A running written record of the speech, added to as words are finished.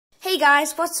Hey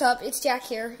guys, what's up? It's Jack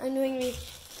here. I'm going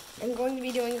to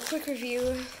be doing a quick review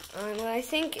on what I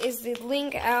think is the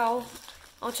Lingao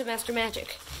ULTRA MASTER MAGIC.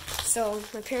 So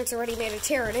my parents already made a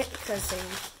tear in it because they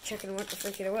were checking what the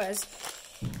frick it was.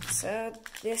 So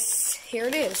here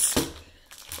it is.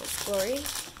 It's glory.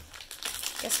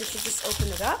 Guess we should just open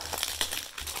it up.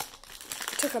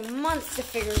 It took a month to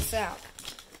figure this out.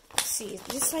 Let's see, is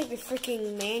this like the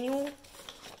freaking manual?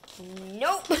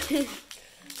 Nope.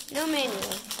 No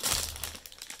manual.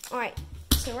 Alright,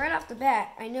 so right off the bat,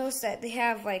 I noticed that they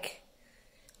have like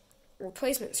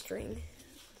replacement string.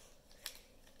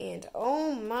 And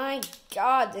oh my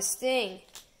god, this thing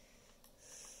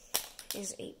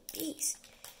is a beast.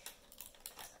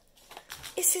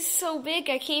 This is so big,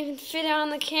 I can't even fit it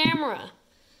on the camera.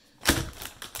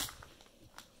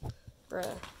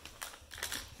 Bruh.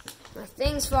 My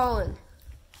thing's falling.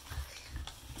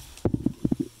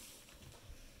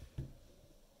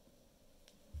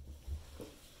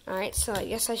 Alright, so I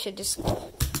guess I should just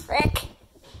frick.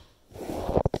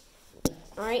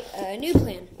 Alright, new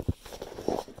plan.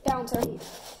 Balance our heat.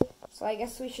 So I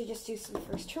guess we should just do some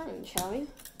first turn, shall we?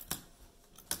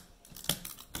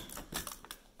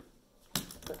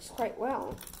 Works quite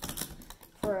well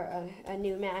for a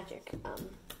new magic.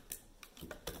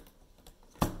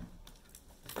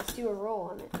 Let's do a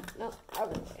roll on it. No,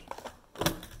 other way.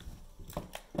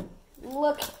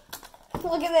 Look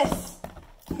at this.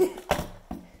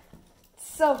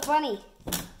 So funny.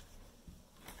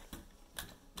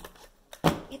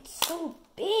 It's so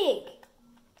big.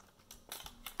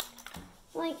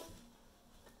 Like,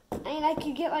 I mean, I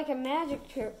could get like a magic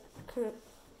to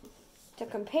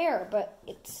compare, but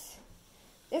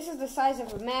this is the size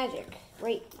of a magic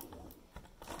right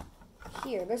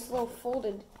here. This little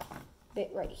folded bit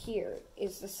right here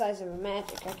is the size of a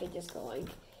magic. I could just go like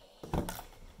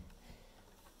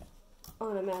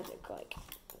on a magic, like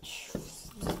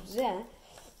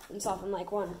and solve in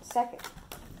like 1 second.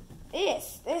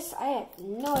 This I have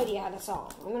no idea how to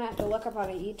solve. I'm gonna have to look up on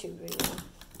a YouTube video.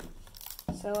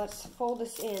 So let's fold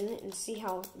this in and see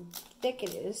how thick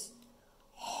it is.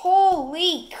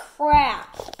 Holy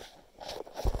crap!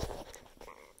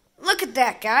 Look at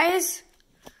that, guys.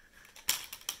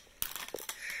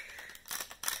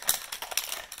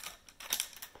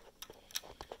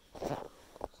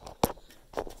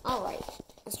 Alright,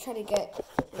 let's try to get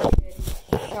a good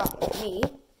shot of me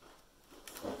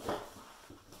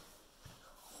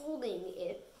holding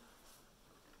it.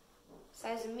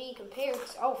 Size of me compared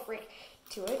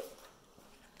to it.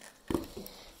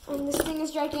 And this thing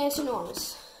is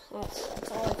gigantinormous.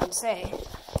 That's all I can say.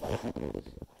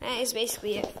 That is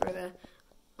basically it for the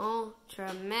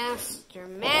Ultra Master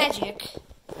Magic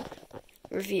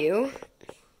review.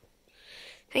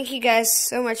 Thank you guys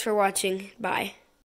so much for watching. Bye.